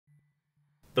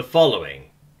The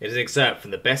following is an excerpt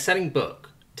from the best-selling book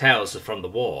Tales from the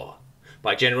War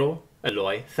by General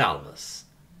Eloi Thalmus.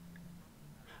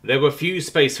 There were few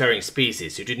spacefaring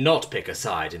species who did not pick a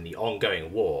side in the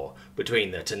ongoing war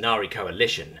between the Tanari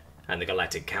Coalition and the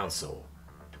Galactic Council.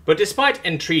 But despite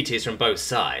entreaties from both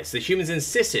sides, the humans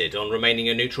insisted on remaining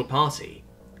a neutral party.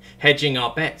 Hedging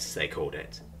our bets, they called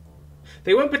it.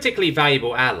 They weren't particularly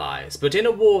valuable allies, but in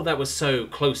a war that was so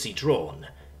closely drawn,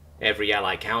 every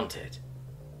ally counted.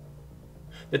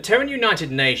 The Terran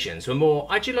United Nations were more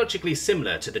ideologically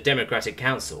similar to the Democratic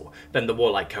Council than the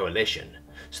warlike coalition,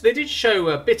 so they did show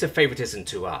a bit of favouritism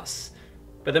to us,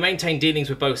 but they maintained dealings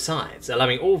with both sides,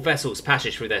 allowing all vessels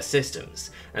passage through their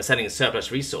systems and selling surplus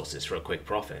resources for a quick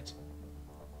profit.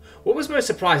 What was most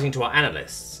surprising to our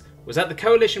analysts was that the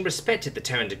coalition respected the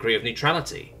Terran degree of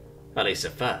neutrality, at least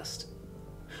at first.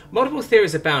 Multiple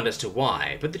theories abound as to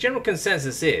why, but the general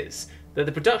consensus is that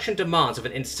the production demands of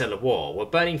an interstellar war were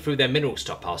burning through their mineral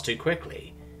stockpiles too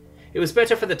quickly. It was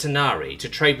better for the Tanari to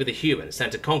trade with the humans than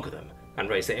to conquer them and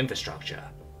raise their infrastructure.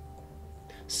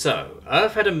 So,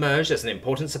 Earth had emerged as an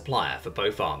important supplier for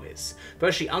both armies,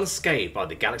 virtually unscathed by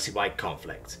the galaxy-wide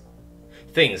conflict.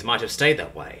 Things might have stayed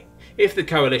that way if the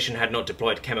coalition had not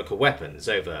deployed chemical weapons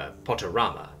over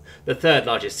Potorama, the third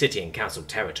largest city in Council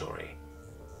territory.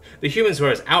 The humans were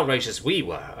as outraged as we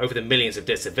were over the millions of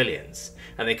dead civilians,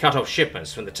 and they cut off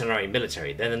shipments from the Tanari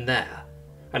military then and there.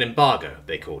 An embargo,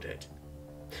 they called it.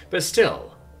 But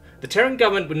still, the Terran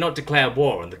government would not declare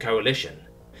war on the coalition.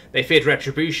 They feared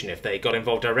retribution if they got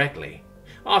involved directly.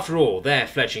 After all, their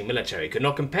fledgling military could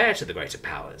not compare to the greater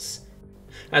powers.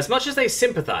 As much as they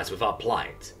sympathised with our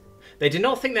plight, they did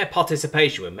not think their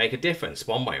participation would make a difference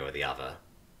one way or the other.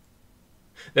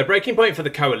 The breaking point for the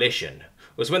coalition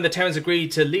was when the Terrans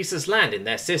agreed to lease us land in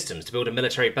their systems to build a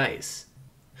military base.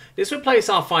 This would place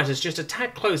our fighters just a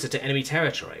tad closer to enemy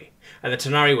territory, and the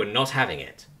Tanari were not having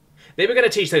it. They were going to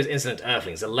teach those insolent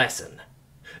Earthlings a lesson.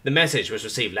 The message was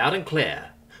received loud and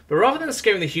clear, but rather than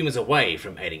scaring the humans away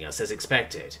from aiding us as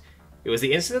expected, it was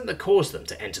the incident that caused them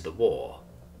to enter the war.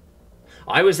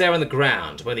 I was there on the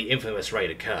ground when the infamous raid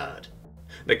occurred.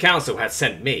 The Council had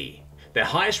sent me, their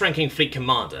highest-ranking fleet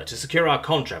commander, to secure our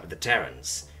contract with the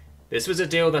Terrans. This was a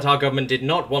deal that our government did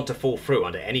not want to fall through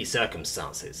under any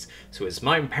circumstances, so it was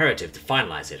my imperative to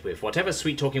finalise it with whatever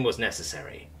sweet-talking was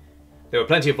necessary. There were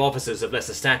plenty of officers of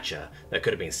lesser stature that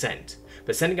could have been sent,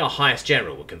 but sending our highest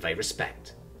general would convey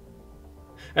respect.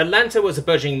 Atlanta was a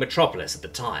burgeoning metropolis at the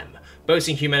time,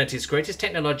 boasting humanity's greatest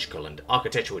technological and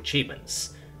architectural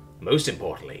achievements. Most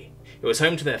importantly, it was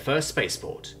home to their first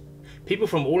spaceport. People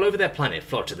from all over their planet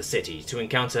flocked to the city to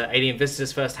encounter alien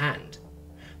visitors firsthand.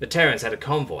 The Terrans had a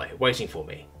convoy waiting for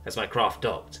me as my craft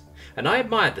docked, and I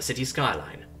admired the city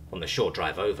skyline on the short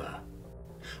drive over.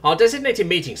 Our designated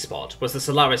meeting spot was the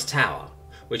Solaris Tower,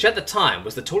 which at the time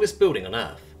was the tallest building on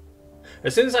Earth.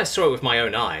 As soon as I saw it with my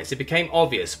own eyes, it became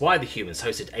obvious why the humans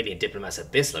hosted alien diplomats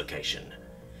at this location.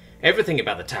 Everything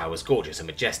about the tower was gorgeous and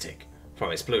majestic,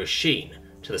 from its bluish sheen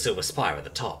to the silver spire at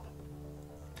the top.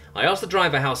 I asked the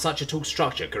driver how such a tall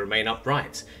structure could remain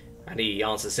upright, and he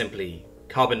answered simply,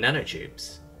 carbon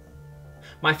nanotubes.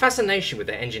 My fascination with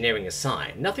their engineering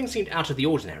aside, nothing seemed out of the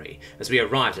ordinary as we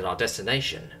arrived at our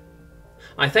destination.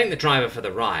 I thanked the driver for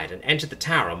the ride and entered the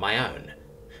tower on my own.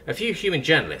 A few human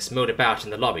journalists milled about in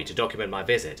the lobby to document my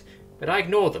visit, but I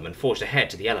ignored them and forged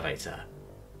ahead to the elevator.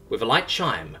 With a light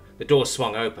chime, the door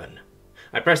swung open.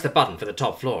 I pressed the button for the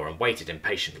top floor and waited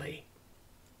impatiently.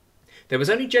 There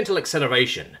was only gentle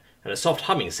acceleration and a soft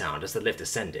humming sound as the lift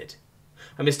ascended.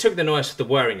 I mistook the noise for the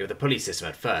whirring of the pulley system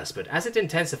at first, but as it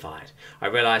intensified, I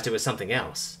realised it was something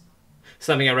else.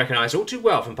 Something I recognised all too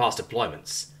well from past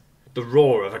deployments. The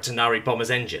roar of a Tanari bomber's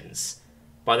engines.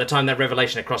 By the time that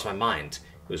revelation had crossed my mind,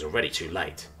 it was already too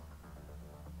late.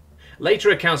 Later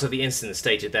accounts of the incident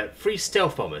stated that 3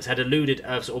 stealth bombers had eluded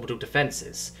Earth's orbital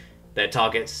defences. Their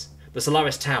targets, the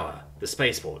Solaris Tower, the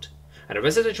spaceport, and a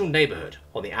residential neighbourhood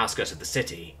on the outskirts of the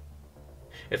city.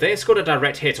 If they had scored a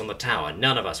direct hit on the tower,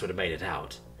 none of us would have made it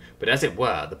out, but as it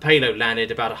were, the payload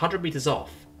landed about 100 metres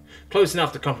off, close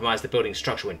enough to compromise the building's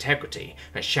structural integrity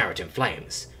and shower it in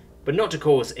flames, but not to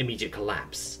cause immediate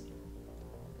collapse.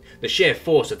 The sheer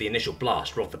force of the initial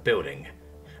blast rocked the building.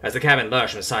 As the cabin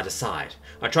lurched from side to side,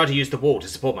 I tried to use the wall to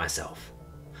support myself.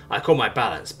 I caught my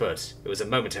balance, but it was a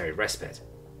momentary respite.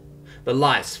 The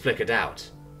lights flickered out,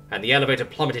 and the elevator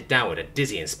plummeted downward at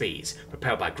dizzying speeds,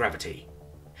 propelled by gravity.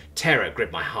 Terror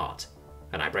gripped my heart,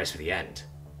 and I braced for the end.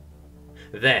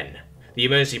 Then, the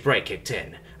emergency brake kicked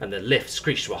in, and the lift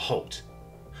screeched to a halt.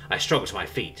 I struggled to my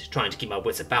feet, trying to keep my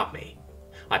wits about me.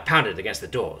 I pounded against the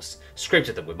doors, scraped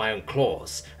at them with my own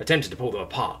claws, attempted to pull them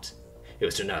apart. It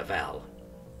was to no avail.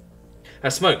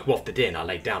 As smoke wafted in, I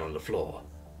laid down on the floor.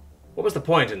 What was the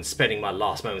point in spending my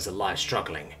last moments alive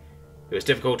struggling? It was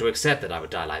difficult to accept that I would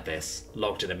die like this,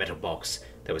 locked in a metal box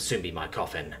that would soon be my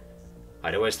coffin.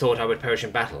 I'd always thought I would perish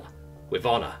in battle, with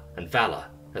honor and valor,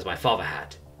 as my father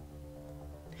had.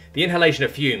 The inhalation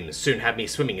of fumes soon had me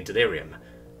swimming in delirium.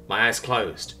 My eyes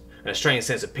closed, and a strange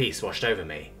sense of peace washed over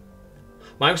me.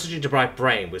 My oxygen-deprived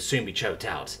brain would soon be choked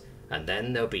out, and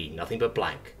then there would be nothing but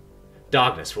blank.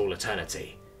 Darkness for all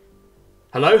eternity.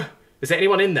 Hello? Is there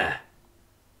anyone in there?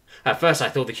 At first I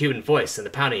thought the human voice and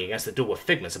the pounding against the door were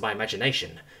figments of my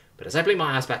imagination, but as I blinked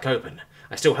my eyes back open,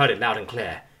 I still heard it loud and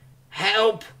clear.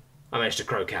 Help! I managed to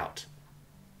croak out.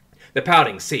 The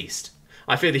pounding ceased.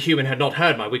 I fear the human had not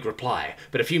heard my weak reply,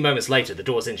 but a few moments later the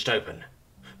doors inched open.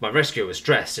 My rescuer was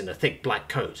dressed in a thick black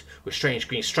coat with strange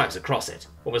green stripes across it,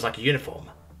 almost like a uniform.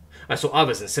 I saw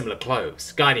others in similar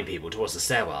clothes, guiding people towards the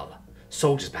stairwell.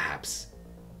 Soldiers, perhaps.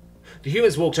 The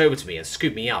humans walked over to me and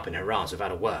scooped me up in her arms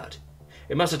without a word.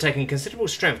 It must have taken considerable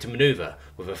strength to maneuver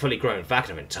with a fully grown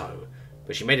Wagner in tow,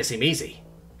 but she made it seem easy.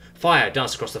 Fire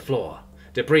danced across the floor,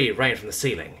 debris rained from the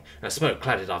ceiling, and smoke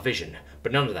clouded our vision,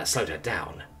 but none of that slowed her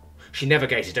down. She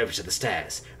navigated over to the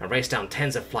stairs and raced down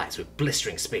tens of flights with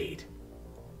blistering speed.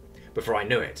 Before I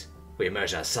knew it, we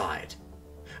emerged outside.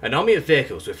 An army of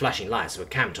vehicles with flashing lights were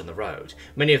camped on the road,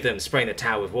 many of them spraying the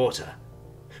tower with water.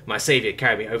 My saviour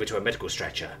carried me over to a medical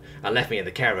stretcher and left me in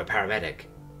the care of a paramedic.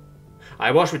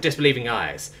 I watched with disbelieving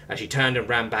eyes as she turned and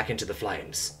ran back into the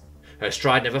flames. Her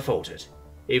stride never faltered,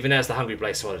 even as the hungry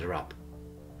blaze swallowed her up.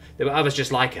 There were others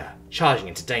just like her, charging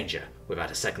into danger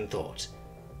without a second thought.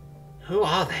 Who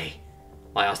are they?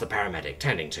 I asked the paramedic,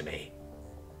 tending to me.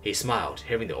 He smiled,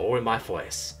 hearing the awe in my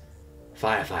voice.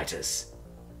 Firefighters.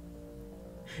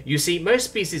 You see, most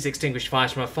species extinguish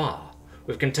fires from afar,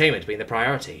 with containment being the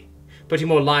priority. Putting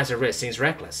more lives at risk seems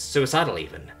reckless, suicidal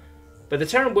even. But the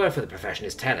Terran word for the profession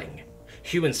is telling.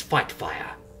 Humans fight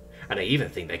fire, and I even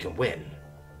think they can win.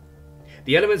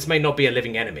 The elements may not be a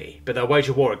living enemy, but they'll wage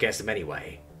a war against them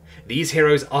anyway. These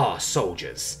heroes are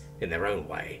soldiers, in their own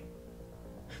way.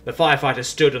 The firefighters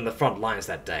stood on the front lines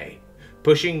that day,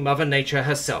 pushing Mother Nature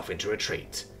herself into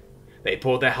retreat. They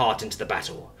poured their heart into the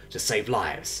battle to save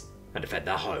lives and defend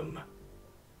their home.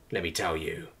 Let me tell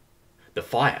you, the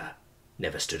fire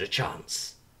never stood a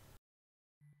chance.